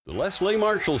The Leslie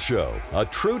Marshall Show, a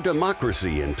true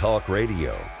democracy in talk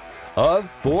radio. Of,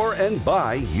 for, and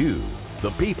by you,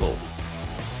 the people.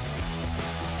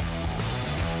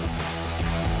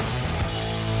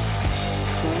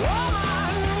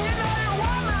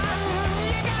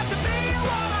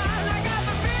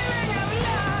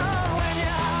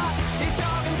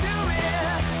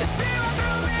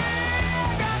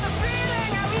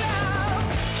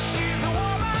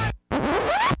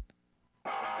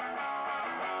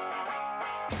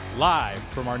 Live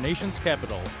from our nation's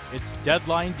capital, it's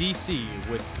Deadline DC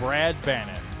with Brad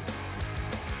Bannon.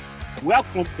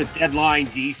 Welcome to Deadline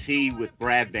DC with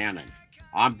Brad Bannon.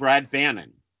 I'm Brad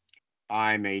Bannon.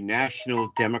 I'm a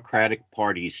National Democratic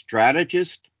Party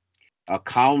strategist, a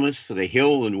columnist for The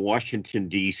Hill in Washington,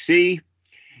 D.C.,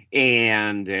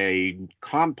 and a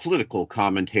political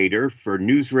commentator for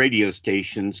news radio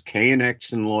stations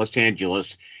KNX in Los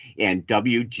Angeles and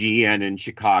WGN in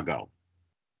Chicago.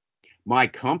 My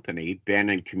company,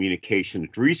 Bannon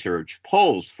Communications Research,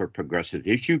 polls for progressive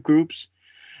issue groups,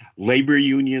 labor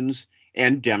unions,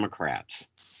 and Democrats.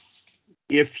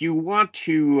 If you want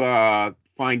to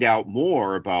find out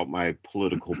more about my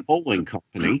political polling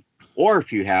company, or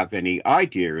if you have any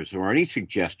ideas or any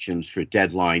suggestions for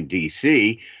Deadline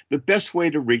DC, the best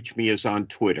way to reach me is on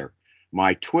Twitter.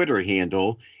 My Twitter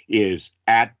handle is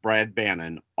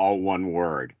 @BradBannon, all one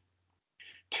word.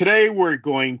 Today, we're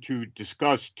going to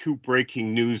discuss two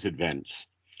breaking news events.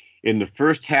 In the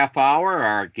first half hour,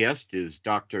 our guest is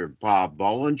Dr. Bob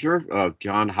Bollinger of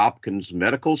Johns Hopkins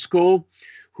Medical School,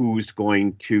 who's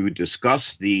going to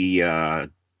discuss the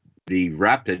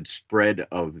rapid spread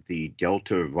of the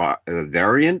Delta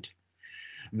variant.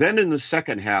 Then in the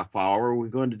second half hour, we're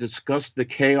going to discuss the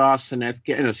chaos in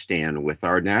Afghanistan with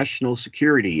our national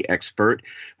security expert,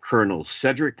 Colonel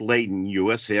Cedric Layton,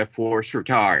 U.S. Air Force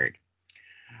retired.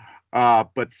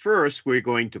 But first, we're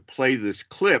going to play this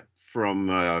clip from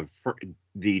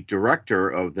the director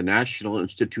of the National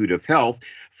Institute of Health,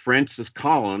 Francis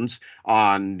Collins,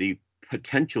 on the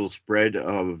potential spread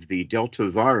of the Delta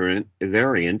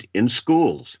variant in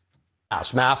schools.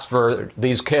 Masks for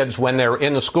these kids when they're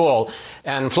in the school.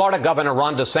 And Florida Governor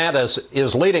Ron DeSantis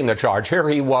is leading the charge. Here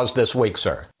he was this week,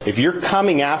 sir. If you're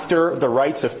coming after the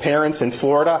rights of parents in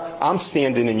Florida, I'm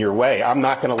standing in your way. I'm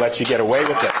not going to let you get away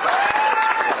with it.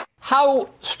 How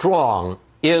strong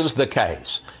is the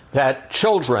case that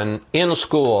children in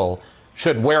school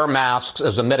should wear masks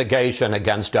as a mitigation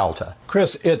against Delta?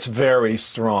 Chris, it's very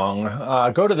strong.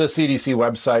 Go to the CDC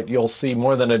website. You'll see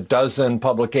more than a dozen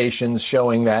publications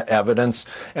showing that evidence.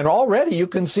 And already you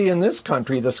can see in this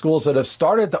country, the schools that have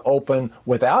started to open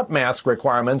without mask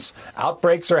requirements,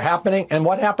 outbreaks are happening. And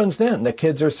what happens then? The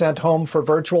kids are sent home for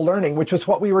virtual learning, which is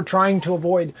what we were trying to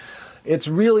avoid. It's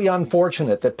really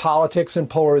unfortunate that politics and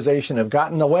polarization have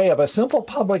gotten in the way of a simple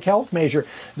public health measure.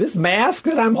 This mask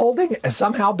that I'm holding has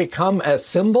somehow become a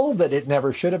symbol that it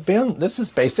never should have been. This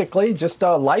is basically just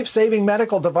a life-saving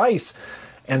medical device.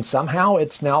 And somehow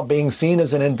it's now being seen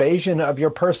as an invasion of your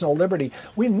personal liberty.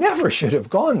 We never should have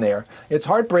gone there. It's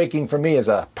heartbreaking for me as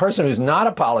a person who's not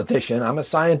a politician. I'm a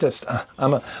scientist.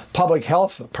 I'm a public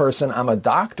health person. I'm a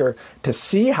doctor. To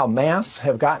see how masks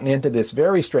have gotten into this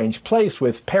very strange place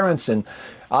with parents and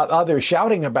others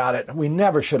shouting about it, we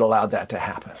never should allow that to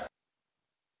happen.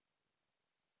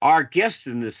 Our guest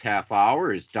in this half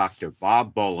hour is Dr.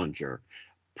 Bob Bollinger,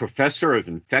 professor of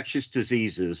infectious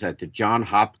diseases at the Johns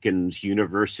Hopkins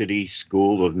University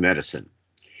School of Medicine.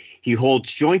 He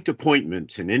holds joint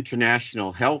appointments in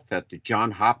international health at the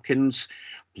Johns Hopkins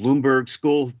Bloomberg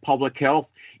School of Public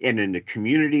Health and in the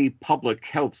Community Public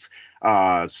Health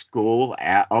School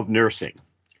of Nursing.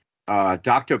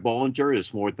 Dr. Bollinger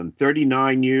has more than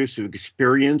 39 years of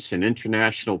experience in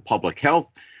international public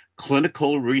health,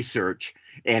 clinical research,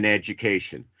 and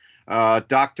education.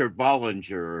 Dr.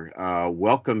 Bollinger,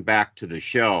 welcome back to the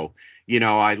show. You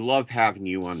know, I love having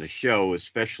you on the show,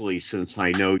 especially since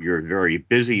I know you're very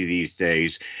busy these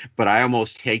days, but I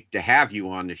almost hate to have you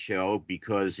on the show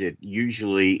because it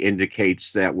usually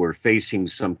indicates that we're facing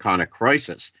some kind of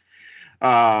crisis.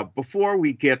 Before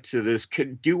we get to this,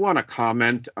 do you want to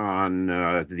comment on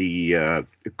the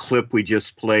clip we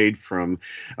just played from,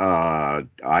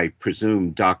 I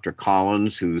presume, Dr.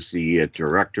 Collins, who's the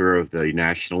director of the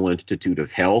National Institute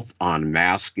of Health, on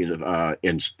masks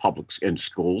in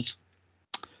schools?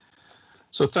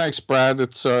 So thanks, Brad.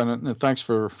 It's thanks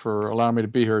for allowing me to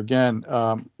be here again.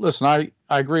 Listen, I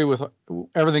agree with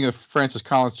everything that Francis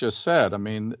Collins just said. I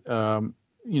mean,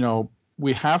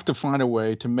 we have to find a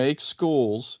way to make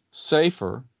schools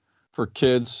safer for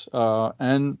kids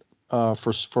and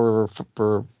for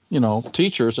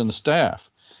teachers and the staff.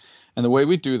 And the way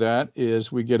we do that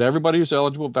is we get everybody who's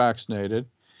eligible vaccinated.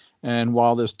 And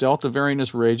while this Delta variant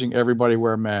is raging, everybody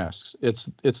wear masks. It's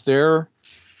there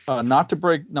not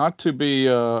to be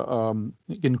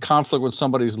in conflict with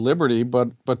somebody's liberty,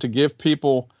 but to give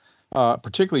people,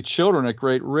 particularly children at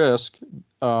great risk,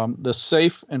 the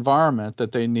safe environment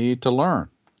that they need to learn.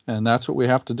 And that's what we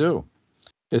have to do.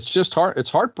 It's just it's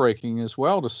heartbreaking as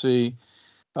well to see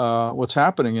what's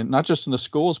happening, and not just in the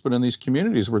schools, but in these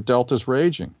communities where Delta's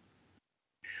raging.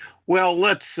 Well,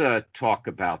 let's talk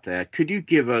about that. Could you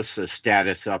give us a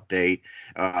status update?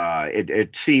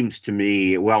 It seems to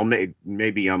me, well,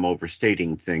 maybe I'm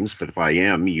overstating things, but if I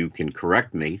am, you can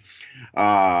correct me.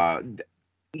 A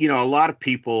lot of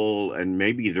people, and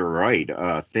maybe they're right,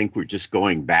 think we're just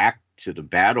going back to the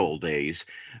bad old days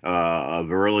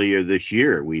of earlier this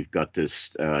year. We've got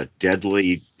this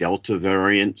deadly Delta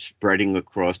variant spreading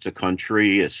across the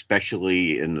country,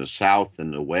 especially in the South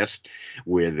and the West,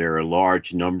 where there are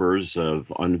large numbers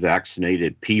of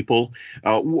unvaccinated people.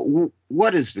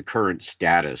 What is the current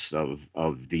status of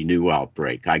the new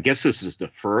outbreak? I guess this is the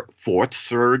fourth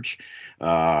surge.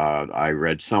 I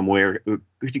read somewhere.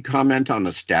 Could you comment on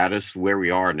the status where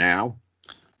we are now?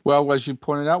 Well, as you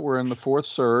pointed out, we're in the fourth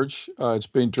surge. It's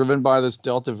being driven by this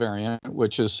Delta variant,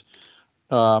 which is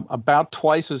about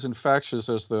twice as infectious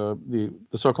as the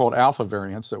so-called Alpha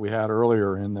variants that we had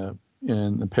earlier in the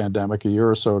pandemic a year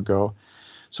or so ago.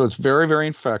 So it's very, very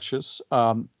infectious,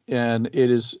 and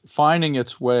it is finding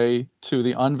its way to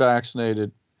the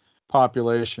unvaccinated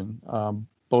population,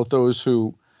 both those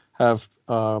who have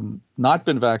not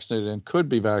been vaccinated and could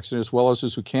be vaccinated, as well as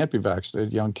those who can't be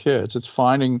vaccinated, young kids. It's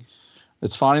finding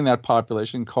that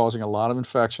population, causing a lot of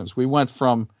infections. We went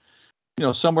from,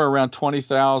 somewhere around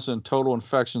 20,000 total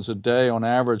infections a day on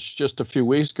average just a few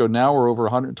weeks ago. Now we're over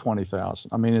 120,000.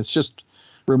 I mean, it's just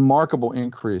remarkable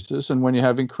increases. And when you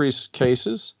have increased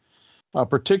cases,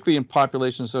 particularly in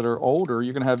populations that are older,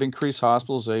 you're going to have increased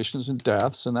hospitalizations and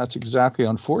deaths. And that's exactly,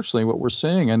 unfortunately, what we're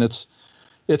seeing. And it's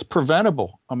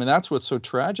preventable. I mean, that's what's so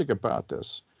tragic about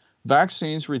this.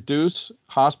 Vaccines reduce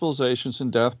hospitalizations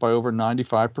and death by over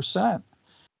 95%.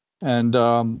 And,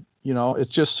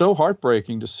 it's just so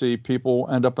heartbreaking to see people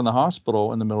end up in the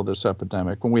hospital in the middle of this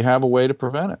epidemic when we have a way to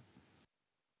prevent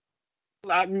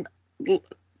it.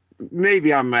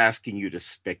 Maybe I'm asking you to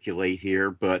speculate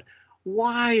here, but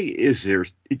why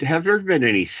have there been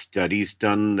any studies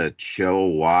done that show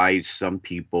why some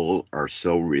people are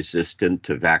so resistant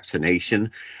to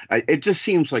vaccination? It just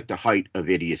seems like the height of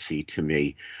idiocy to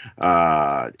me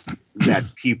that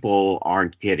people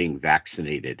aren't getting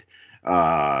vaccinated.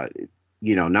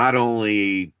 Not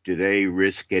only do they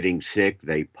risk getting sick,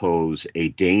 they pose a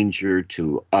danger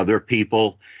to other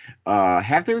people.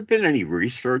 Have there been any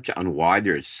research on why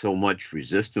there's so much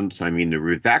resistance? I mean,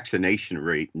 the vaccination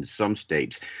rate in some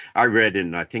states, I read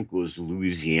in, I think it was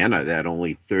Louisiana, that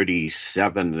only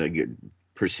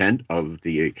 37% of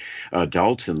the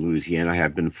adults in Louisiana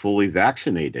have been fully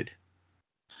vaccinated.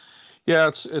 Yeah,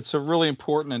 it's a really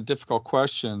important and difficult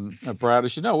question, Brad.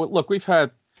 As you know, look, we've had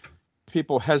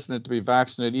people hesitant to be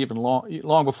vaccinated even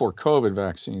long before COVID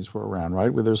vaccines were around,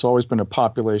 right? Where there's always been a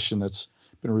population that's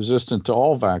been resistant to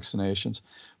all vaccinations.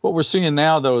 What we're seeing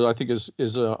now, though, I think is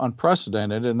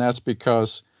unprecedented, and that's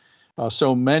because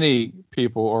so many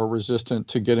people are resistant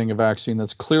to getting a vaccine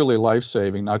that's clearly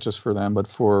life-saving, not just for them, but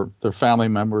for their family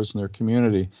members and their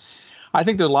community. I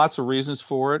think there are lots of reasons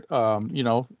for it. For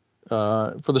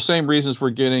the same reasons we're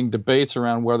getting debates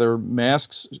around whether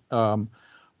masks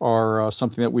are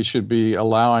something that we should be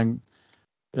allowing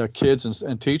kids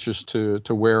and teachers to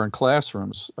wear in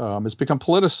classrooms. It's become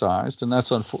politicized, and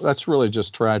that's really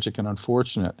just tragic and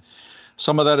unfortunate.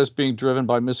 Some of that is being driven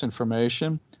by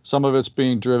misinformation. Some of it's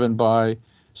being driven by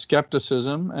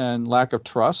skepticism and lack of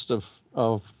trust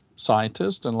of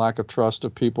scientists and lack of trust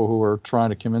of people who are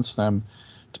trying to convince them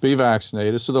to be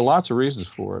vaccinated. So there are lots of reasons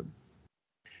for it.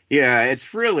 Yeah,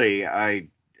 it's really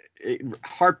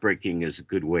heartbreaking is a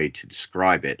good way to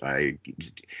describe it. I've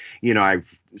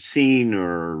seen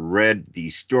or read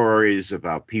these stories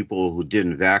about people who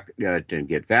didn't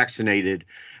get vaccinated,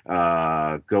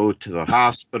 go to the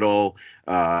hospital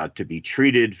to be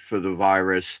treated for the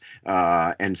virus,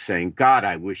 and saying, "God,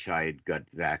 I wish I had got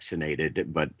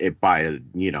vaccinated." But by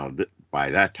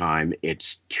that time,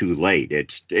 it's too late.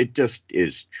 It just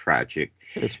is tragic.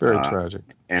 It's very tragic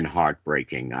and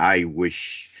heartbreaking. I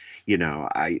wish,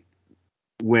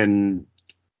 when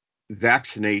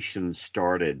vaccination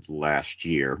started last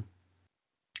year,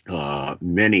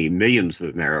 Many millions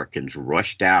of Americans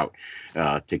rushed out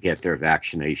to get their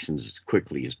vaccinations as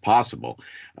quickly as possible.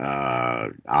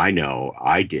 I know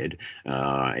I did.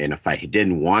 And if I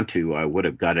didn't want to, I would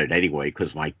have got it anyway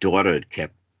because my daughter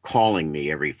kept calling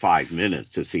me every 5 minutes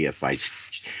to see if I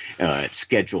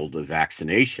scheduled a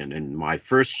vaccination. And my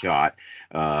first shot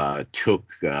I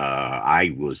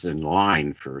was in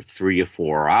line for 3 or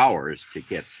 4 hours to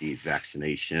get the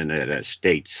vaccination at a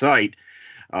state site.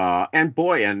 And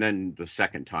then the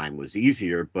second time was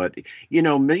easier. But,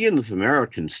 millions of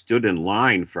Americans stood in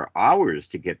line for hours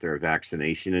to get their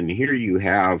vaccination. And here you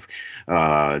have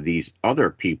these other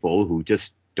people who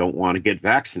just don't want to get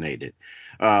vaccinated.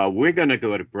 We're going to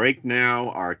go to break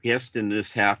now. Our guest in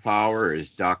this half hour is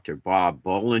Dr. Bob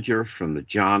Bollinger from the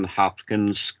Johns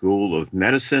Hopkins School of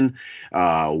Medicine.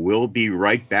 We'll be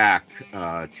right back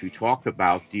to talk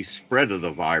about the spread of the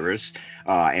virus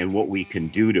and what we can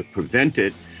do to prevent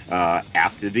it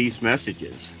after these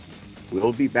messages.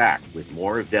 We'll be back with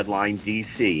more of Deadline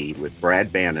DC with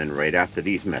Brad Bannon right after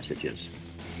these messages.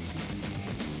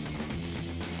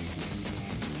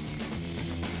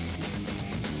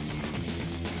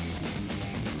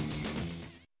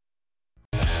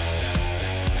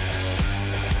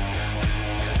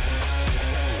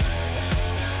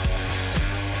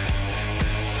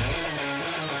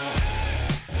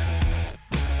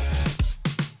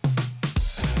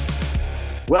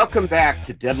 Welcome back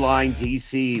to Deadline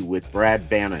DC with Brad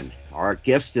Bannon. Our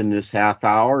guest in this half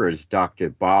hour is Dr.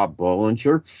 Bob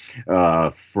Bollinger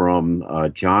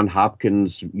from Johns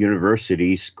Hopkins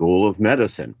University School of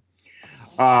Medicine.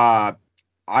 I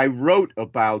wrote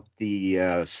about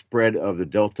the spread of the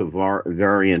Delta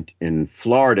variant in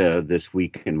Florida this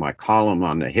week in my column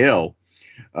on the Hill.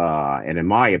 And in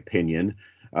my opinion,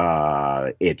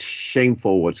 it's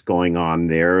shameful what's going on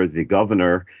there. The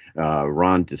governor,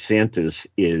 Ron DeSantis,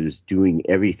 is doing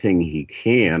everything he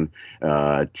can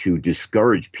to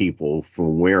discourage people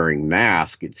from wearing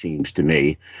masks, it seems to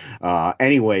me.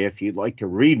 Anyway, if you'd like to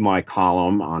read my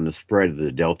column on the spread of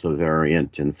the Delta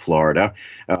variant in Florida,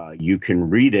 you can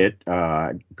read it.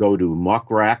 Go to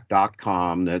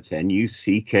muckrack.com. That's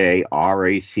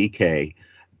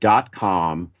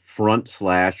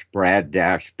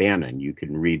nuckrack.com/Brad-Bannon. You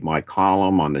can read my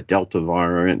column on the Delta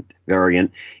variant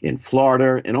in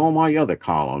Florida and all my other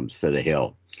columns to the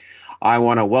Hill. I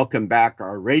want to welcome back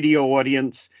our radio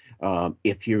audience.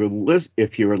 If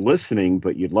you're listening,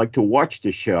 but you'd like to watch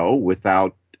the show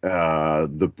without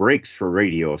the breaks for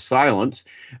radio silence,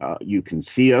 you can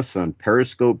see us on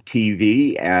Periscope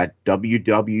TV at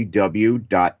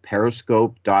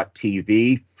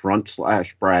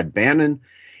www.periscope.tv/Brad Bannon.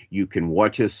 You can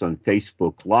watch us on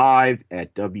Facebook Live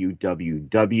at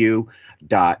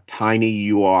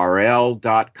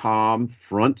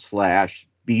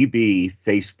www.tinyurl.com/BB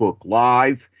Facebook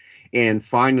Live. And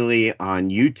finally on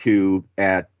YouTube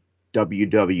at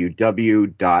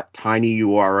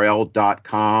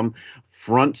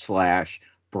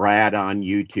www.tinyurl.com/Brad on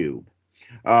YouTube.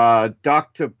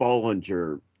 Dr.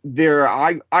 Bollinger,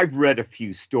 I've read a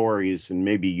few stories, and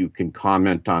maybe you can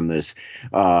comment on this.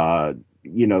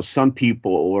 Some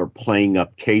people are playing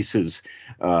up cases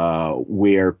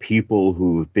where people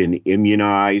who've been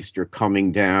immunized are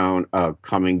coming down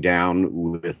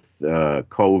with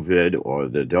COVID or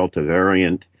the Delta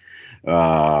variant.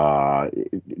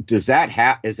 Is that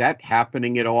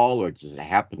happening at all, or does it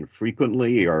happen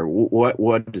frequently, or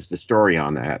what is the story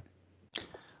on that?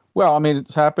 Well, I mean,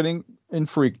 it's happening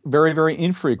very, very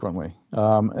infrequently.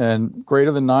 And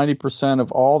greater than 90%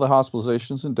 of all the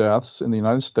hospitalizations and deaths in the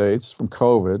United States from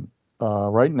COVID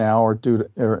right now are due to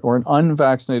or in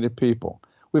unvaccinated people.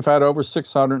 We've had over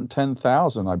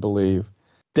 610,000, I believe,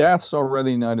 deaths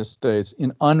already in the United States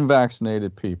in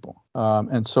unvaccinated people.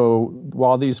 And so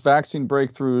while these vaccine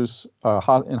breakthroughs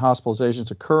in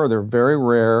hospitalizations occur, they're very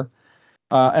rare.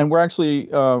 And we're actually,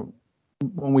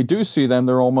 when we do see them,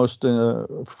 they're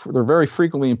very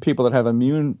frequently in people that have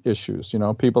immune issues,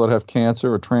 people that have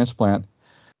cancer or transplant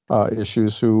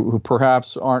issues who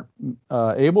perhaps aren't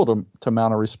able to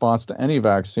mount a response to any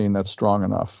vaccine that's strong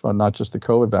enough, not just the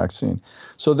COVID vaccine.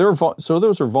 So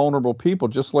those are vulnerable people,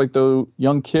 just like those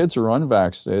young kids are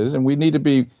unvaccinated, and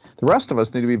the rest of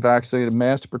us need to be vaccinated en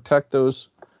masse to protect those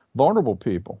vulnerable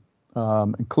people,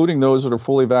 including those that are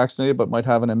fully vaccinated but might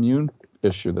have an immune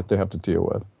issue that they have to deal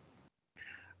with.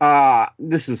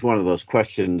 This is one of those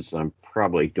questions I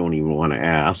probably don't even want to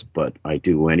ask, but I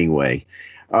do anyway.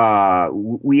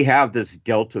 We have this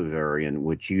Delta variant,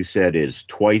 which you said is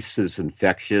twice as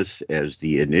infectious as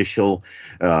the initial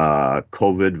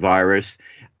COVID virus.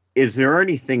 Is there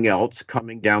anything else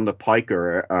coming down the pike,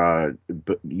 or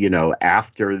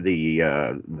after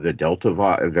the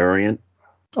Delta variant?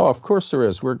 Oh, of course there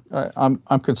is.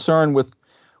 I'm concerned with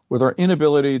our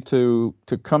inability to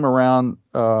come around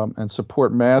and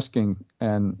support masking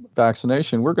and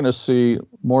vaccination. We're going to see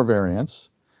more variants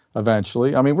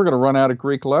eventually. I mean, we're going to run out of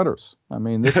Greek letters. I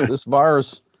mean, this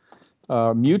virus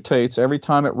mutates every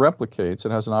time it replicates.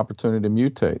 It has an opportunity to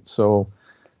mutate. So,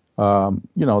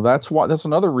 that's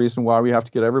another reason why we have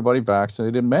to get everybody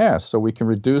vaccinated en masse, so we can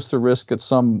reduce the risk that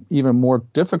some even more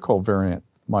difficult variant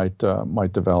might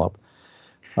develop.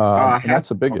 And that's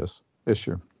the biggest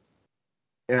issue.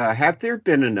 Have there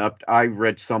been I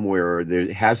read somewhere,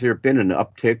 has there been an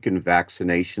uptick in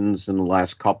vaccinations in the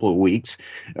last couple of weeks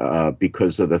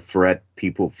because of the threat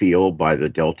people feel by the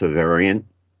Delta variant?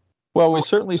 Well, we've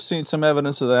certainly seen some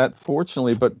evidence of that,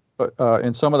 fortunately, but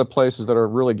in some of the places that are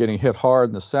really getting hit hard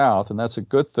in the South, and that's a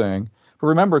good thing. But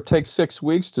remember, it takes 6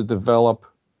 weeks to develop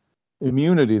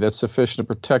immunity that's sufficient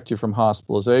to protect you from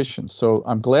hospitalization. So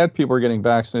I'm glad people are getting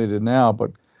vaccinated now,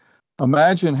 but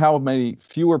imagine how many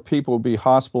fewer people would be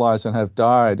hospitalized and have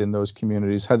died in those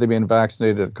communities had they been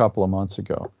vaccinated a couple of months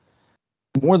ago.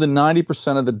 More than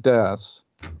 90% of the deaths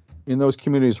in those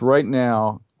communities right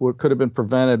now could have been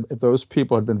prevented if those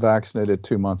people had been vaccinated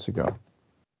 2 months ago.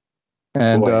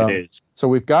 And so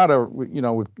we've got to,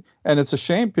 and it's a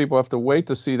shame people have to wait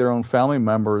to see their own family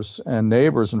members and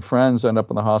neighbors and friends end up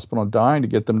in the hospital and dying to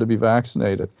get them to be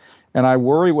vaccinated. And I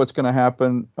worry what's going to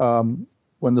happen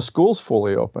when the schools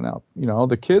fully open up.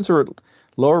 The kids are at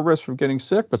lower risk from getting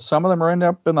sick, but some of them are ending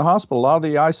up in the hospital. A lot of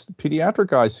the pediatric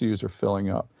ICUs are filling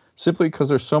up simply because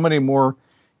there's so many more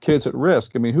kids at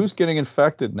risk. I mean, who's getting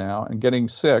infected now and getting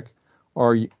sick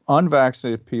are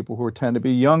unvaccinated people who tend to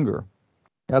be younger.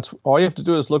 That's all you have to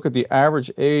do is look at the average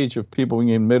age of people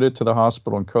being admitted to the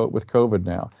hospital with COVID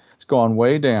now. It's gone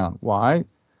way down. Why?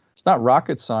 It's not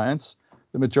rocket science.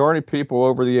 The majority of people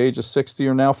over the age of 60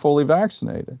 are now fully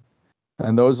vaccinated.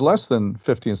 And those less than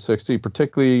 50 and 60,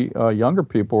 particularly younger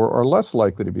people, are less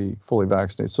likely to be fully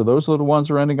vaccinated. So those are the ones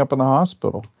who are ending up in the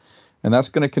hospital. And that's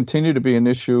going to continue to be an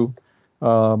issue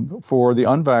for the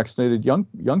unvaccinated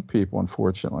young people,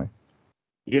 unfortunately.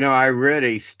 I read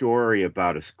a story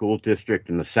about a school district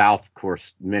in the South. Of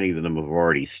course, many of them have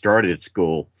already started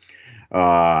school.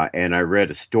 And I read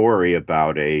a story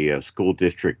about a school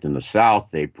district in the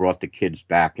South. They brought the kids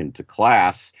back into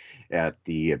class at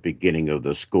the beginning of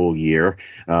the school year.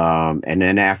 And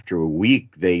then after a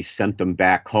week, they sent them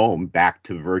back home, back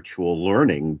to virtual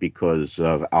learning because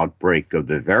of outbreak of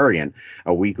the variant.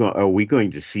 Are we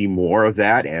going to see more of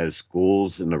that as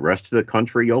schools in the rest of the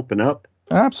country open up?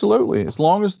 Absolutely, as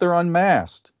long as they're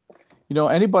unmasked.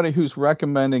 Anybody who's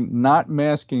recommending not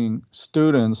masking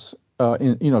students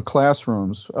in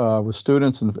classrooms with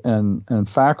students and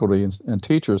faculty and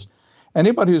teachers,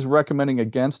 anybody who's recommending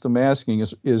against the masking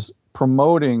is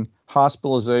promoting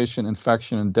hospitalization,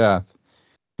 infection, and death,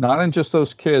 not in just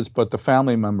those kids, but the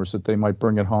family members that they might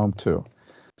bring it home to.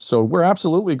 So we're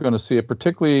absolutely going to see it,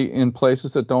 particularly in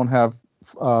places that don't have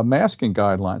masking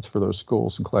guidelines for those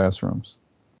schools and classrooms.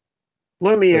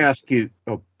 Let me ask you.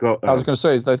 I was going to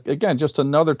say that again, just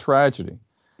another tragedy.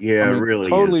 Yeah, really,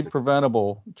 totally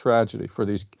preventable tragedy for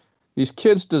these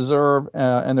kids deserve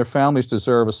and their families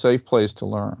deserve a safe place to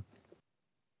learn.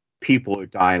 People are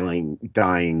dying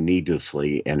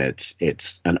needlessly, and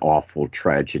it's an awful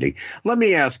tragedy. Let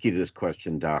me ask you this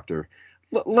question, Doctor.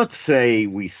 Let's say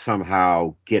we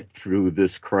somehow get through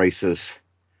this crisis.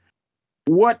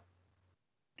 What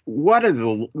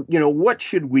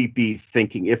should we be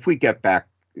thinking if we get back?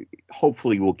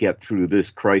 Hopefully we'll get through this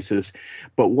crisis,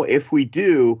 but if we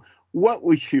do, what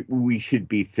we should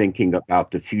be thinking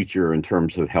about the future in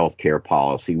terms of healthcare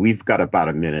policy? We've got about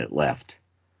a minute left.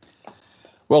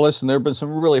 Well, listen, there have been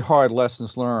some really hard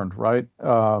lessons learned, right,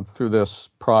 through this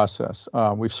process.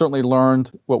 We've certainly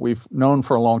learned what we've known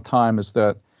for a long time is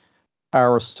that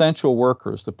our essential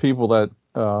workers, the people that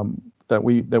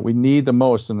we need the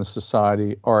most in the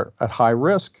society, are at high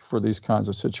risk for these kinds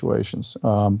of situations.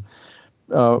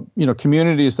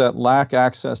 Communities that lack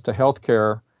access to health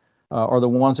care are the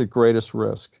ones at greatest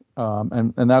risk.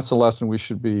 And that's a lesson we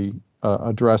should be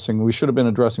addressing. We should have been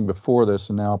addressing before this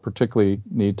and now particularly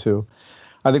need to.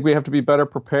 I think we have to be better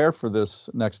prepared for this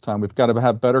next time. We've got to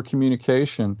have better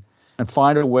communication and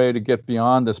find a way to get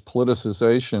beyond this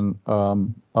politicization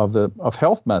of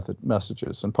health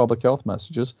messages and public health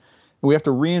messages. And we have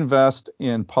to reinvest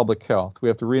in public health. We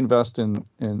have to reinvest in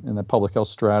the public health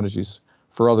strategies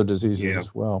for other diseases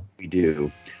as well. We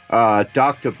do.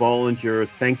 Dr. Bollinger,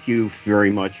 thank you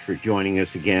very much for joining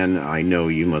us again. I know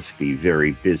you must be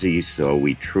very busy, so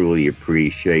we truly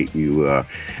appreciate you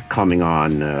coming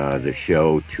on the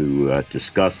show to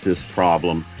discuss this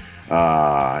problem.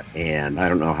 And I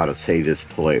don't know how to say this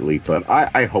politely, but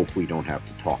I hope we don't have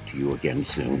to talk to you again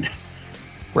soon.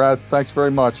 Brad, thanks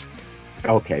very much.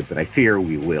 Okay, but I fear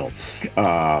we will.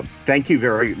 Thank you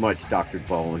very much, Dr.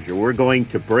 Bollinger. We're going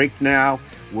to break now.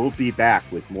 We'll be back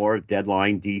with more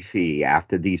Deadline DC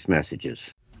after these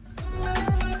messages.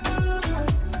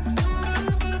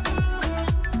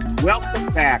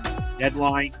 Welcome back,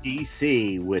 Deadline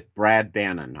DC with Brad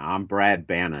Bannon. I'm Brad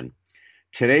Bannon.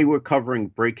 Today we're covering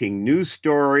breaking news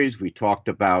stories. We talked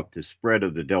about the spread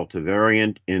of the Delta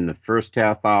variant in the first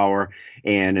half hour,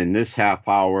 and in this half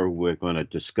hour we're going to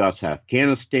discuss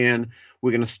Afghanistan.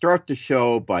 We're going to start the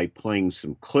show by playing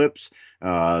some clips.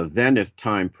 Then, if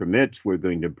time permits, we're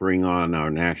going to bring on our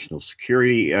national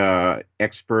security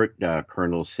expert,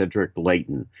 Colonel Cedric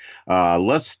Layton.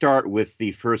 Let's start with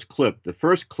the first clip. The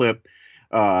first clip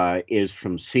is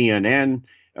from CNN.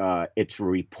 It's a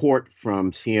report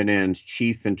from CNN's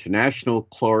chief international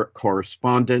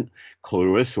correspondent,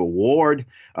 Clarissa Ward,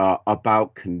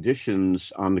 about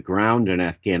conditions on the ground in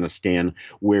Afghanistan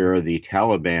where the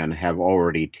Taliban have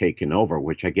already taken over,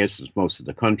 which I guess is most of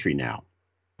the country now.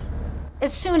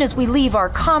 As soon as we leave our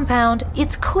compound,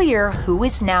 it's clear who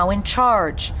is now in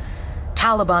charge.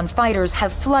 Taliban fighters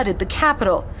have flooded the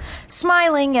capital.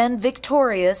 Smiling and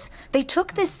victorious, they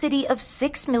took this city of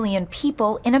 6 million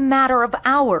people in a matter of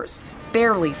hours,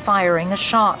 barely firing a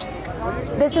shot.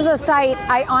 This is a sight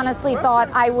I honestly thought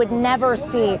I would never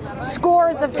see.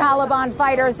 Scores of Taliban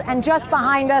fighters, and just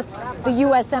behind us, the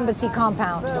U.S. Embassy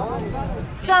compound.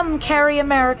 Some carry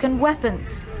American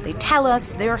weapons. They tell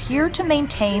us they're here to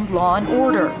maintain law and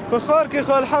order.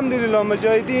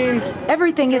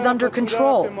 Everything is under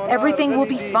control. Everything will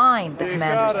be fine, the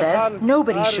commander says.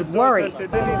 Nobody should worry.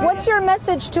 What's your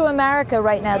message to America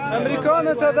right now?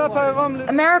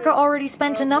 America already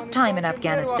spent enough time in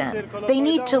Afghanistan. They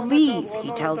need to leave,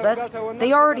 he tells us.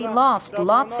 They already lost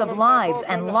lots of lives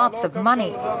and lots of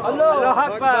money.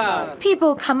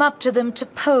 People come up to them to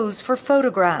pose for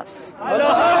photographs.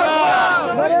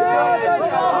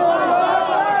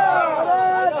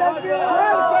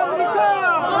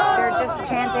 They're just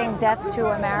chanting death to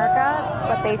America,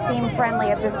 but they seem friendly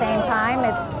at the same time.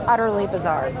 It's utterly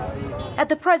bizarre. At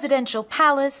the presidential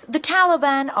palace, the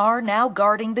Taliban are now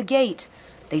guarding the gate.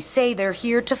 They say they're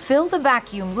here to fill the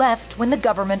vacuum left when the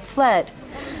government fled.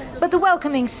 But the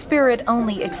welcoming spirit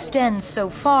only extends so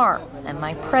far, and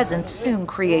my presence soon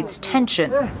creates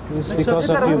tension. It's because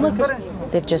of you.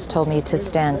 They've just told me to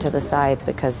stand to the side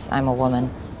because I'm a woman.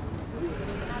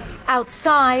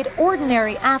 Outside,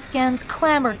 ordinary Afghans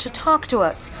clamored to talk to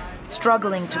us,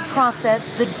 struggling to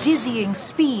process the dizzying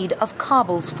speed of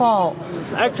Kabul's fall.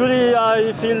 Actually,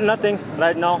 I feel nothing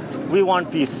right now. We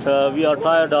want peace. We are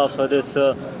tired of this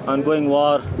ongoing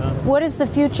war. What does the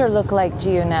future look like to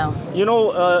you now? You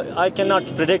know, I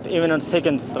cannot predict even in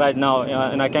seconds right now,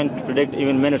 and I can't predict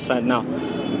even minutes right now.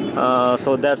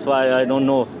 So that's why I don't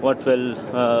know what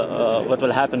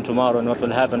will happen tomorrow and what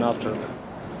will happen after.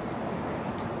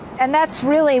 And that's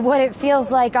really what it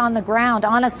feels like on the ground.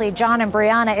 Honestly, John and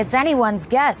Brianna, it's anyone's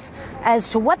guess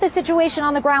as to what the situation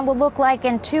on the ground will look like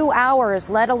in 2 hours,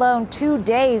 let alone 2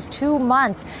 days, 2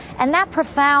 months. And that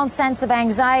profound sense of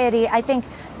anxiety, I think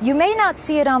you may not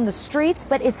see it on the streets,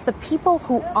 but it's the people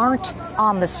who aren't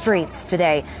on the streets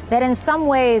today that in some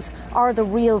ways are the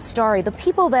real story. The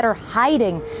people that are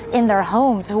hiding in their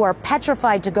homes, who are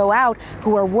petrified to go out,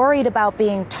 who are worried about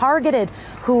being targeted,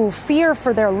 who fear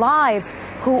for their lives,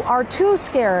 who are too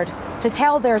scared to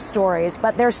tell their stories,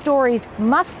 but their stories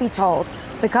must be told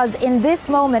because in this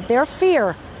moment their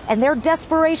fear and their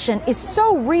desperation is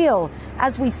so real,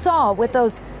 as we saw with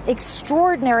those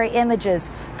extraordinary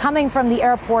images coming from the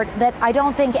airport, that I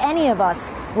don't think any of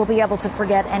us will be able to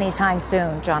forget anytime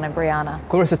soon, John and Brianna.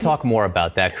 Clarissa, talk more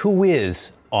about that. Who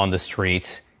is on the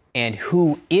streets and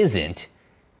who isn't?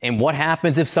 And what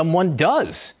happens if someone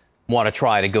does want to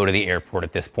try to go to the airport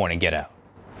at this point and get out?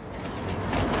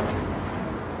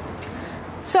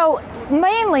 So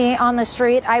mainly on the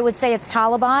street, I would say it's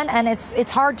Taliban, and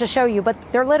it's hard to show you, but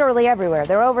they're literally everywhere.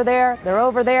 They're over there, they're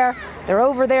over there, they're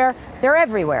over there, they're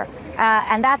everywhere.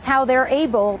 And that's how they're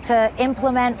able to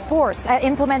implement force,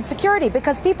 implement security,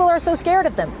 because people are so scared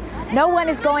of them. No one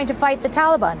is going to fight the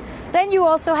Taliban. Then you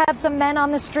also have some men on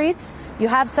the streets. You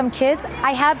have some kids.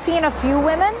 I have seen a few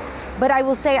women But I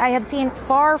will say I have seen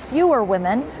far fewer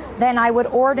women than I would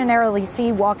ordinarily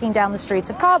see walking down the streets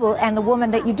of Kabul. And the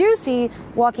women that you do see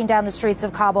walking down the streets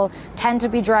of Kabul tend to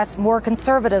be dressed more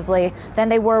conservatively than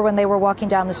they were when they were walking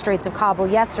down the streets of Kabul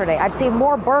yesterday. I've seen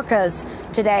more burqas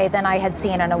today than I had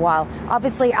seen in a while.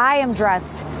 Obviously, I am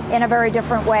dressed in a very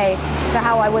different way to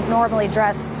how I would normally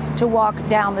dress to walk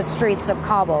down the streets of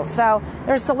Kabul. So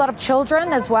there's a lot of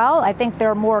children as well. I think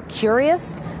they're more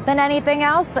curious than anything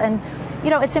else. And you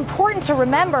know, it's important to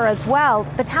remember as well,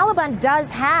 the Taliban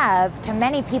does have, to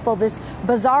many people, this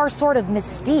bizarre sort of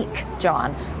mystique,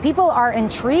 John. People are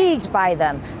intrigued by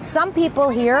them. Some people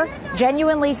here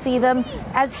genuinely see them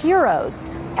as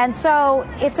heroes. And so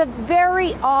it's a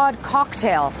very odd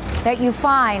cocktail that you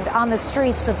find on the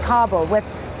streets of Kabul, with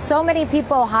so many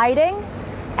people hiding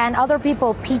and other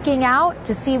people peeking out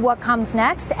to see what comes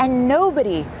next, and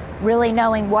nobody really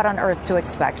knowing what on earth to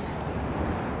expect.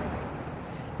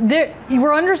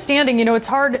 We're understanding, you know, it's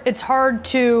hard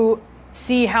to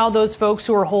see how those folks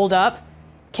who are holed up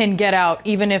can get out,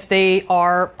 even if they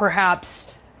are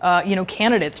perhaps,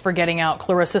 candidates for getting out,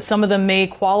 Clarissa. Some of them may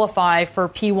qualify for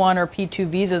P1 or P2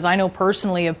 visas. I know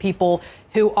personally of people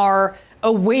who are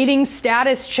awaiting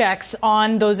status checks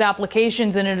on those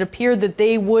applications, and it appeared that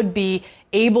they would be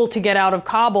able to get out of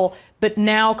Kabul, but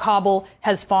now Kabul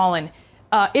has fallen.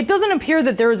 It doesn't appear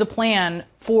that there is a plan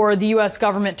for the U.S.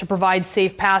 government to provide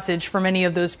safe passage for many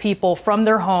of those people from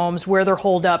their homes where they're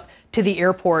holed up to the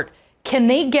airport. Can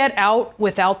they get out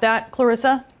without that,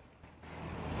 Clarissa?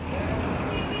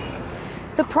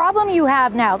 The problem you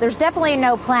have now, there's definitely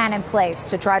no plan in place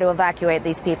to try to evacuate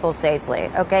these people safely.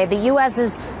 OK, the U.S.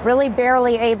 is really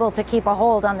barely able to keep a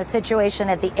hold on the situation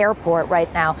at the airport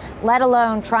right now, let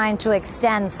alone trying to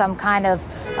extend some kind of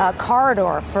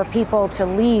corridor for people to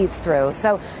leave through.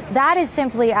 So that is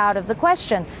simply out of the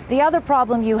question. The other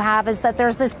problem you have is that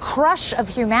there's this crush of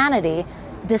humanity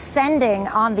descending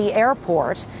on the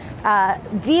airport.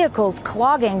 Vehicles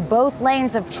clogging both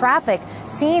lanes of traffic,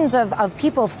 scenes of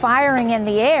people firing in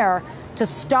the air to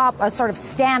stop a sort of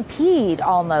stampede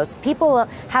almost. People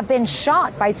have been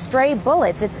shot by stray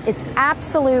bullets. It's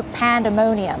absolute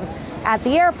pandemonium at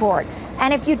the airport.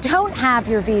 And if you don't have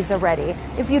your visa ready,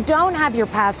 if you don't have your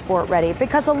passport ready,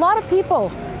 because a lot of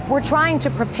people were trying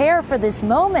to prepare for this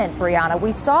moment, Brianna.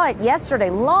 We saw it yesterday,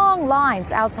 long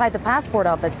lines outside the passport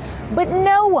office, but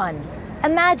no one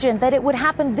imagined that it would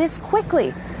happen this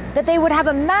quickly, that they would have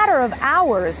a matter of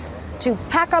hours to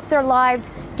pack up their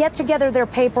lives, get together their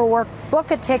paperwork, book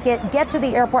a ticket, get to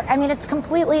the airport. I mean, it's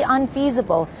completely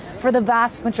unfeasible for the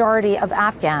vast majority of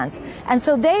Afghans. And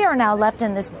so they are now left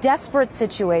in this desperate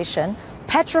situation,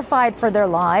 petrified for their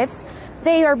lives.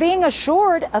 They are being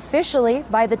assured officially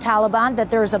by the Taliban that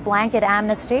there's a blanket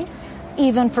amnesty,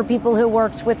 even for people who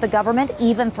worked with the government,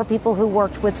 even for people who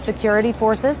worked with security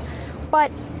forces.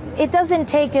 But it doesn't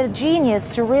take a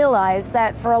genius to realize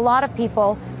that for a lot of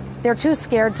people, they're too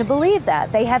scared to believe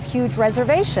that. They have huge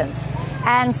reservations.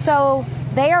 And so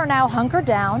they are now hunkered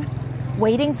down,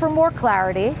 waiting for more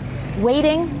clarity,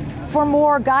 waiting for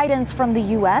more guidance from the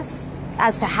U.S.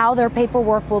 as to how their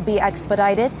paperwork will be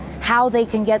expedited, how they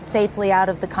can get safely out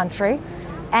of the country.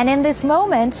 And in this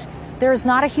moment, there's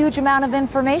not a huge amount of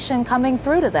information coming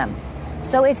through to them.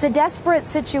 So it's a desperate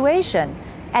situation.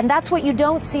 And that's what you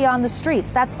don't see on the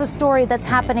streets. That's the story that's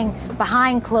happening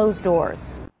behind closed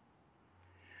doors.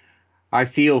 I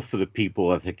feel for the people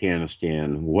of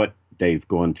Afghanistan. What they've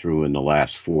gone through in the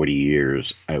last 40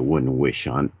 years, I wouldn't wish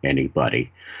on anybody.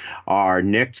 Our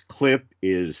next clip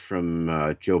is from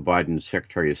Joe Biden's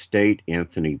Secretary of State,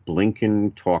 Anthony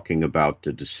Blinken, talking about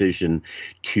the decision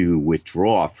to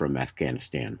withdraw from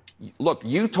Afghanistan. Look,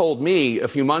 you told me a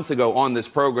few months ago on this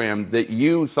program that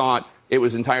you thought it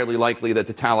was entirely likely that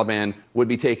the Taliban would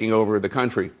be taking over the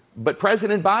country. But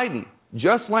President Biden,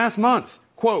 just last month,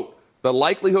 quote, "The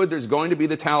likelihood there's going to be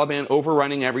the Taliban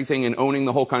overrunning everything and owning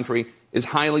the whole country is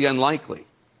highly unlikely."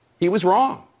 He was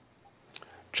wrong.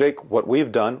 Jake, what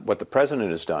we've done, what the president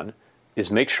has done,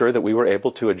 is make sure that we were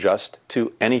able to adjust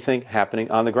to anything happening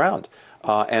on the ground.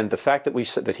 And the fact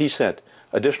that he sent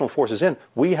additional forces in,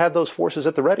 we had those forces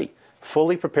at the ready,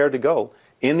 fully prepared to go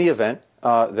in the event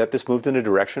that this moved in a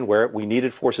direction where we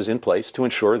needed forces in place to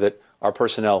ensure that our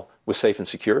personnel was safe and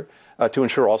secure, to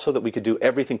ensure also that we could do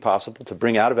everything possible to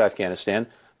bring out of Afghanistan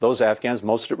those Afghans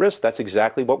most at risk. That's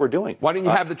exactly what we're doing. Why didn't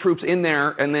you have the troops in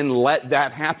there and then let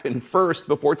that happen first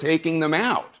before taking them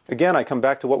out? Again, I come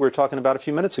back to what we were talking about a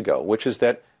few minutes ago, which is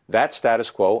that status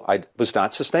quo was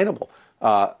not sustainable.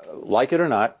 Like it or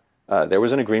not, there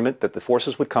was an agreement that the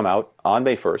forces would come out on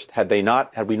May 1st. Had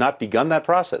we not begun that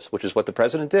process, which is what the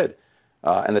president did,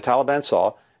 and the Taliban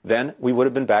saw, then we would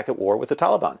have been back at war with the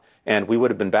Taliban. And we would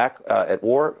have been back at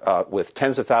war with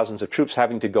tens of thousands of troops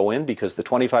having to go in because the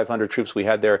 2,500 troops we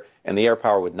had there and the air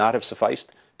power would not have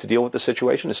sufficed to deal with the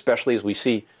situation, especially as we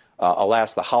see,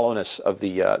 alas, the hollowness of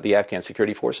the Afghan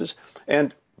security forces.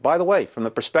 And by the way, from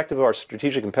the perspective of our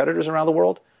strategic competitors around the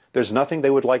world, there's nothing they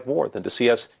would like more than to see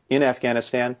us in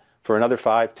Afghanistan for another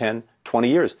 5, 10, 20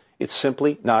 years. It's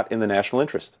simply not in the national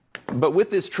interest. But with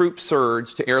this troop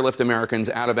surge to airlift Americans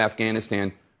out of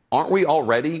Afghanistan, aren't we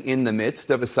already in the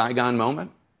midst of a Saigon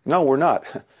moment? No, we're not.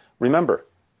 Remember,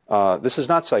 this is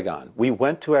not Saigon. We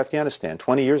went to Afghanistan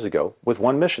 20 years ago with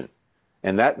one mission,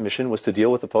 and that mission was to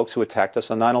deal with the folks who attacked us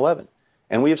on 9/11.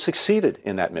 And we have succeeded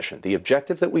in that mission. The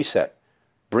objective that we set,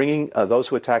 bringing those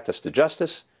who attacked us to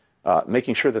justice,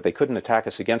 making sure that they couldn't attack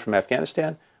us again from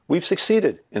Afghanistan, we've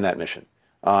succeeded in that mission.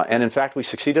 And in fact, we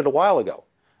succeeded a while ago.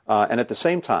 And at the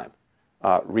same time,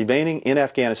 remaining in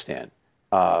Afghanistan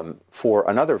for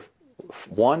another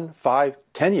 1, 5,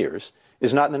 10 years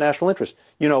is not in the national interest.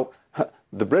 You know,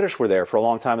 the British were there for a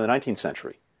long time in the 19th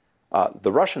century.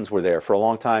 The Russians were there for a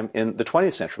long time in the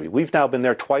 20th century. We've now been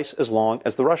there twice as long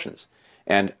as the Russians.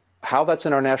 And how that's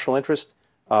in our national interest,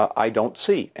 I don't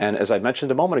see. And as I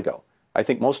mentioned a moment ago, I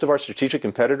think most of our strategic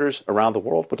competitors around the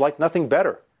world would like nothing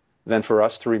better than for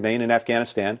us to remain in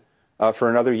Afghanistan for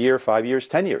another year, 5 years,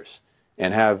 10 years,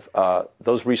 and have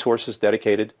those resources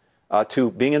dedicated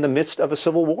to being in the midst of a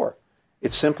civil war.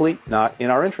 It's simply not in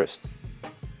our interest.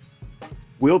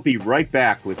 We'll be right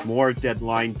back with more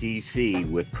Deadline DC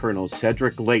with Colonel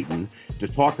Cedric Leighton to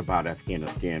talk about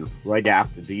Afghanistan right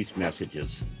after these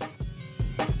messages.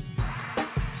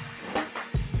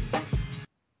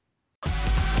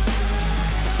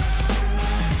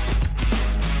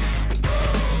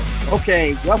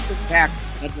 Okay, welcome back to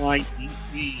Deadline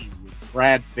DC with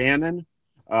Brad Bannon.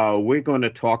 We're going to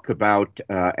talk about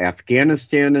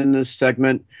Afghanistan in this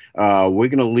segment. We're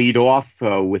going to lead off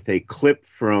with a clip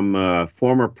from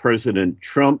former President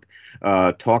Trump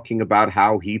talking about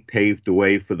how he paved the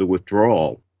way for the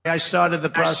withdrawal. I started the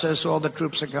process. All the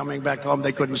troops are coming back home.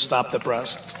 They couldn't stop the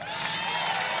process.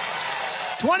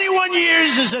 21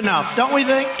 years is enough, don't we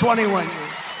think? 21 years.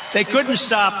 They couldn't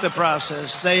stop the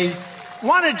process. They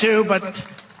wanted to, but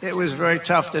it was very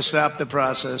tough to stop the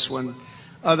process when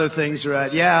other things are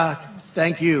at. Yeah,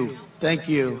 thank you. Thank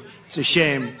you. It's a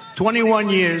shame. 21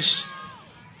 years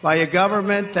by a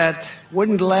government that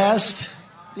wouldn't last.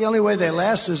 The only way they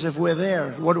last is if we're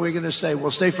there. What are we going to say? We'll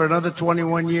stay for another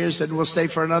 21 years, then we'll stay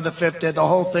for another 50. The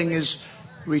whole thing is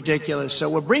ridiculous. So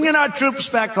we're bringing our troops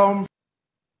back home.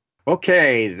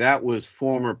 Okay, that was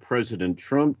former President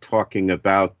Trump talking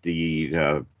about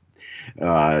the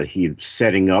he's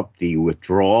setting up the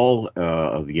withdrawal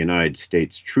of the United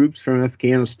States troops from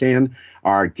Afghanistan.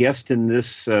 Our guest in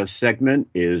this segment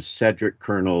is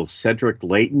Colonel Cedric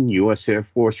Leighton, U.S. Air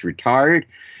Force retired.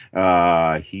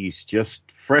 He's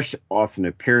just fresh off an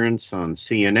appearance on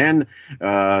CNN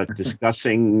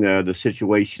discussing the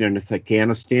situation in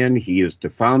Afghanistan. He is the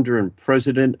founder and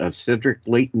president of Cedric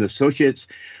Leighton Associates,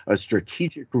 a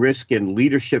strategic risk and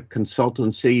leadership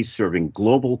consultancy serving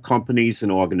global companies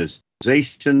and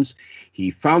organizations. He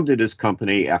founded his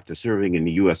company after serving in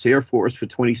the U.S. Air Force for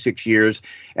 26 years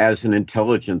as an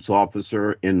intelligence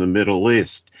officer in the Middle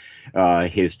East.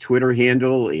 His Twitter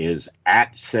handle is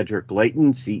 @Cedric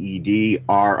Leighton,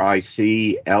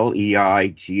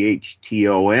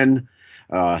 CEDRICLEIGHTON.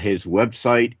 His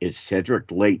website is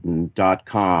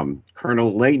cedricleighton.com.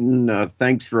 Colonel Leighton,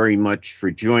 thanks very much for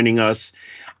joining us.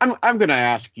 I'm going to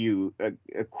ask you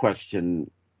a question.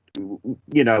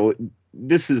 You know,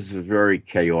 this is a very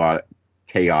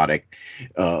chaotic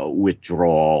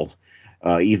withdrawal,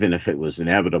 even if it was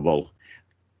inevitable.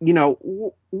 You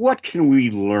know, what can we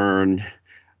learn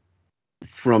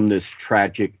from this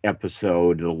tragic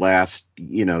episode, the last,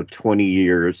 20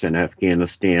 years in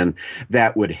Afghanistan,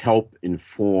 that would help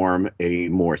inform a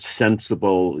more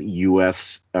sensible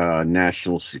U.S.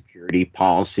 National security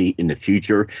policy in the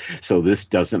future so this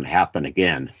doesn't happen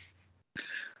again?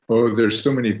 Oh, there's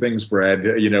so many things, Brad.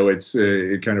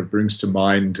 It kind of brings to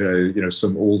mind,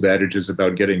 some old adages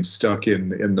about getting stuck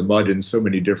in the mud in so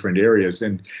many different areas.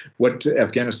 And what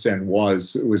Afghanistan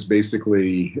was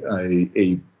basically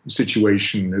a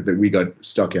situation that we got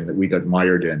stuck in, that we got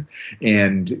mired in.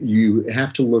 And you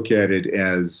have to look at it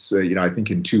as, I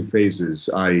think in two phases.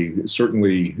 I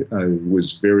certainly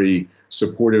was very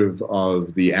supportive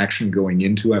of the action going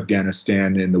into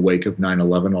Afghanistan in the wake of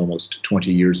 9/11 almost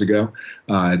 20 years ago,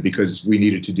 because we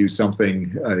needed to do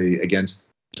something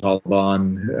against the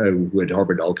Taliban who had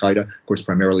harbored al-Qaeda. Of course,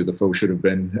 primarily the foe should have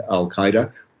been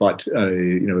al-Qaeda, But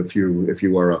if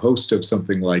you are a host of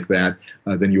something like that,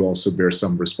 then you also bear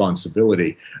some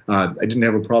responsibility. I didn't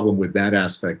have a problem with that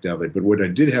aspect of it, but what I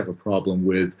did have a problem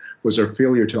with was our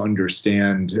failure to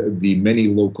understand the many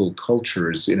local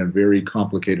cultures in a very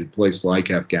complicated place like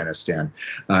Afghanistan.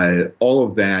 All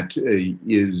of that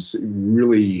is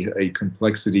really a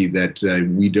complexity that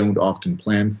we don't often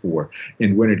plan for.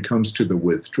 And when it comes to the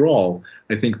withdrawal,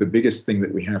 I think the biggest thing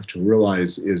that we have to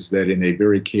realize is that in a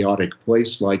very chaotic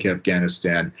place like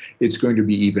Afghanistan, it's going to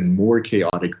be even more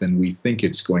chaotic than we think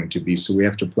it's going to be. So we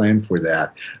have to plan for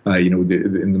that.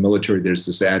 In the military, there's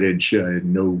this adage,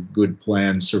 no good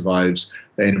plan survives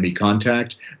enemy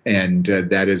contact, and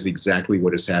that is exactly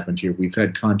what has happened here. We've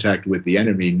had contact with the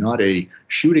enemy, not a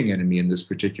shooting enemy in this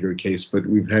particular case, but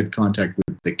we've had contact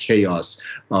with the chaos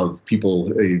of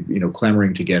people,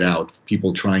 clamoring to get out,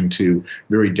 people trying to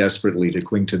very desperately to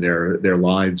cling to their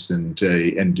lives and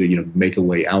make a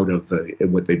way out of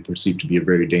what they perceive to be a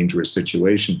very dangerous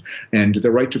situation, and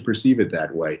they're right to perceive it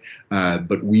that way.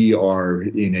 But we are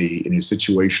in a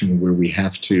situation where we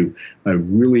have to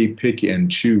really pick and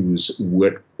choose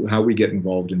how we get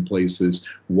involved in places,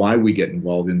 why we get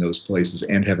involved in those places,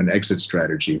 and have an exit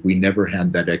strategy. We never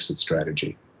had that exit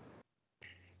strategy.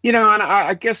 And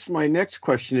I guess my next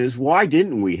question is, why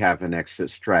didn't we have an exit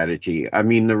strategy? I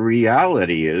mean, the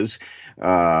reality is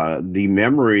the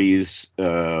memories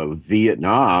of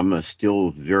Vietnam are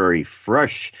still very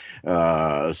fresh,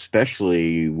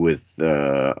 especially with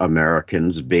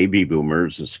Americans, baby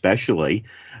boomers especially.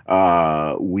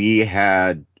 We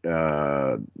had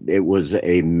it was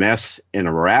a mess in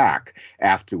Iraq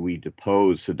after we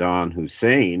deposed Saddam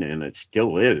Hussein, and it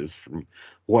still is from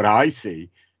what I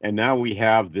see. And now we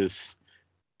have this,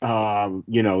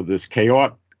 this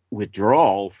chaotic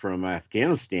withdrawal from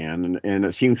Afghanistan. And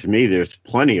it seems to me there's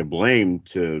plenty of blame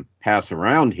to pass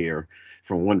around here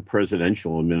from one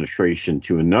presidential administration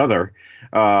to another.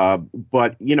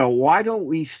 But why don't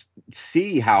we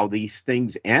see how these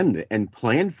things end and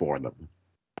plan for them?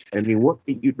 I mean, we're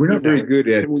not very good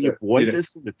at. Can we avoid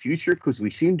this in the future? Because we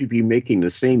seem to be making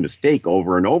the same mistake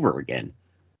over and over again.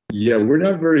 Yeah, we're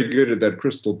not very good at that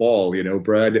crystal ball,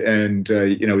 Brad. And,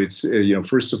 it's,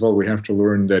 first of all, we have to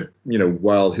learn that,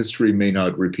 while history may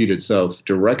not repeat itself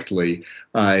directly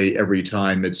every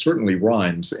time, it certainly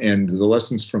rhymes. And the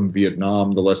lessons from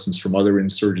Vietnam, the lessons from other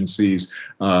insurgencies,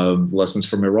 the lessons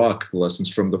from Iraq, the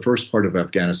lessons from the first part of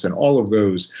Afghanistan, all of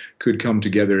those could come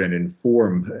together and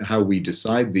inform how we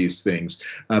decide these things.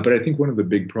 But I think one of the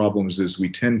big problems is we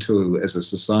tend to, as a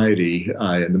society,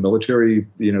 and the military,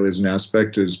 is an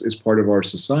aspect, is part of our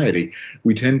society,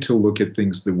 we tend to look at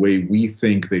things the way we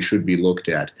think they should be looked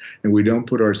at. And we don't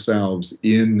put ourselves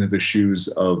in the shoes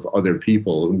of other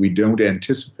people. And we don't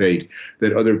anticipate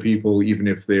that other people, even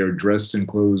if they are dressed in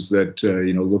clothes that,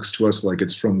 looks to us like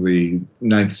it's from the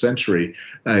 9th century,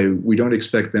 we don't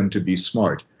expect them to be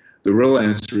smart. The real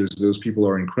answer is those people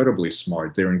are incredibly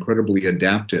smart. They're incredibly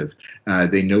adaptive.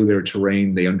 They know their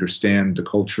terrain. They understand the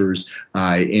cultures,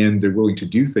 and they're willing to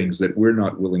do things that we're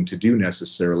not willing to do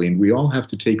necessarily. And we all have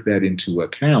to take that into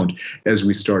account as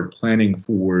we start planning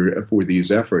for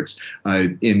these efforts.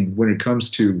 When it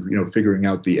comes to figuring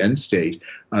out the end state,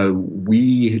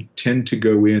 we tend to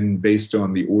go in based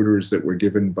on the orders that were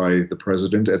given by the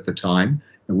president at the time.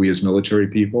 We as military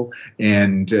people,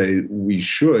 and we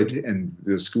should, and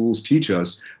the schools teach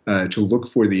us to look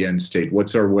for the end state.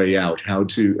 What's our way out? How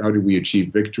do we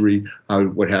achieve victory?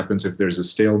 What happens if there's a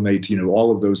stalemate?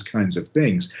 All of those kinds of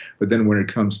things. But then when it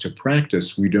comes to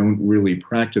practice, we don't really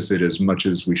practice it as much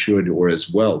as we should, or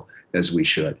as well as we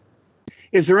should.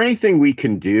 Is there anything we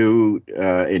can do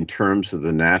in terms of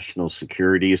the national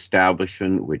security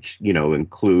establishment, which,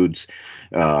 includes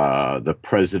the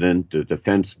president, the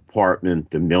Defense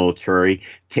Department, the military,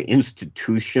 to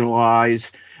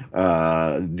institutionalize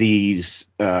these,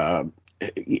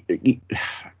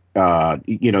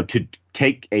 to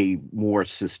take a more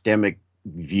systemic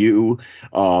view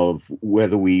of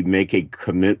whether we make a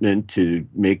commitment to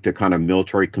make the kind of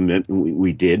military commitment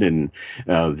we did in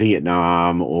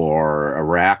Vietnam or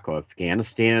Iraq or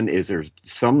Afghanistan? Is there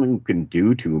something we can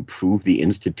do to improve the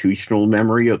institutional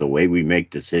memory of the way we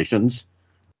make decisions?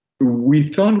 We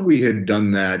thought we had done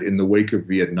that in the wake of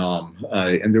Vietnam,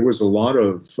 and there was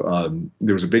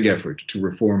a big effort to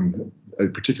reform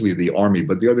particularly the Army,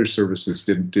 but the other services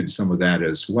did some of that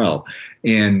as well.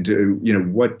 And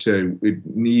what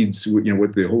it needs,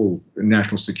 what the whole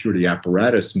national security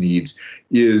apparatus needs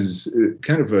is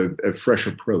kind of a fresh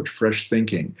approach, fresh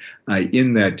thinking,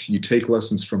 in that you take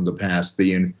lessons from the past,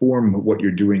 they inform what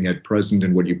you're doing at present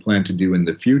and what you plan to do in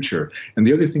the future. And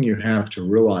the other thing you have to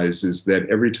realize is that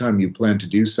every time you plan to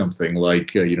do something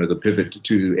like, the pivot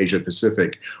to Asia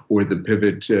Pacific or the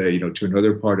pivot, to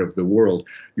another part of the world,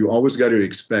 you always got to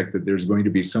expect that there's going to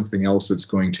be something else that's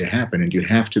going to happen. And you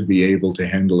have to be able to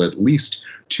handle at least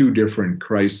two different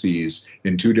crises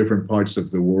in two different parts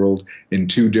of the world in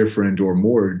two different or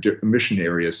more mission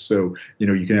areas. So,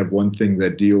 you can have one thing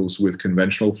that deals with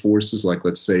conventional forces, like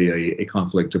let's say a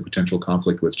potential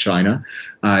conflict with China,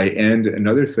 and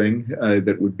another thing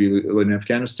that would be an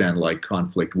Afghanistan-like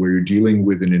conflict where you're dealing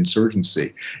with an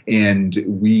insurgency. And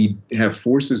we have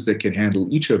forces that can handle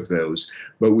each of those,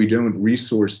 but we don't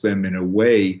resource them in a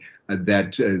way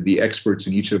that the experts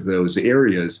in each of those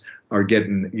areas are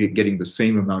getting the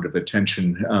same amount of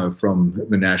attention from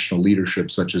the national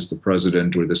leadership, such as the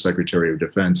president or the secretary of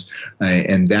defense.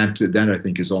 And that I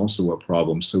think is also a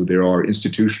problem. So there are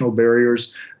institutional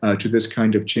barriers to this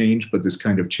kind of change, but this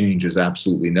kind of change is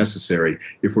absolutely necessary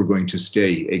if we're going to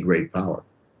stay a great power.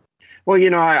 Well,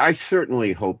 I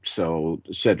certainly hope so,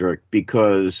 Cedric,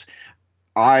 because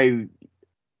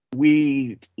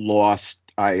we lost,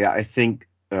 I think,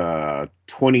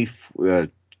 20,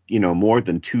 more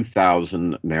than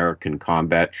 2,000 American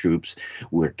combat troops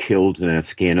were killed in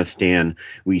Afghanistan.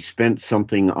 We spent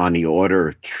something on the order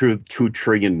of $2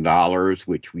 trillion,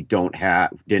 which we didn't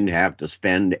have to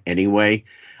spend anyway.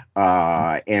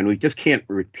 And we just can't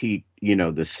repeat,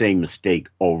 the same mistake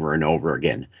over and over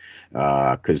again,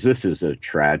 because this is a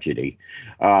tragedy.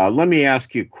 Let me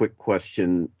ask you a quick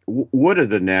question. What are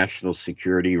the national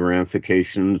security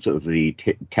ramifications of the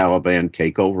Taliban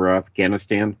takeover of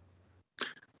Afghanistan?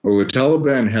 Well, the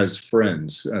Taliban has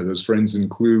friends. Those friends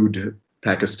include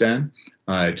Pakistan.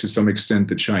 To some extent,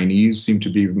 the Chinese seem to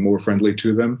be more friendly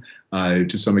to them.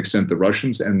 To some extent, the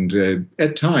Russians, and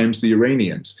at times, the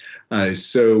Iranians.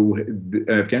 So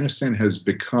Afghanistan has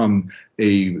become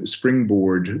a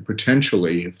springboard,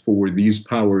 potentially, for these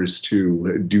powers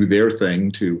to do their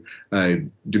thing, to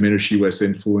diminish U.S.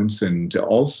 influence. And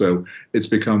also, it's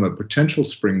become a potential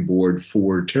springboard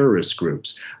for terrorist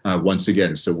groups, once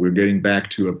again. So we're getting back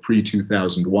to a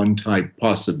pre-2001 type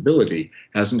possibility.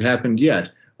 Hasn't happened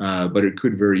yet. But it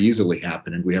could very easily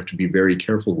happen, and we have to be very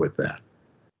careful with that.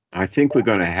 I think we're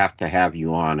going to have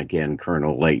you on again,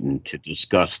 Colonel Layton, to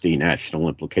discuss the national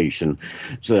implications,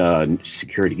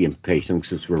 security implications,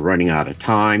 since we're running out of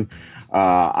time.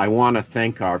 I want to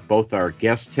thank both our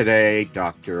guests today,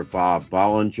 Dr. Bob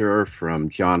Bollinger from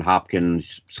Johns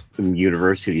Hopkins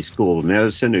University School of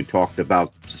Medicine, who talked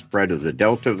about the spread of the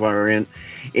Delta variant,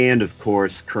 and of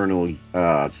course, Colonel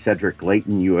Cedric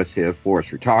Layton, U.S. Air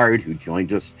Force retired, who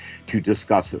joined us to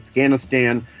discuss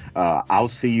Afghanistan. I'll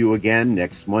see you again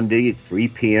next Monday at 3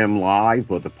 p.m. live,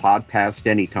 or the podcast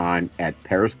anytime at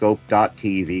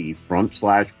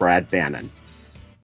periscope.tv/Brad Bannon.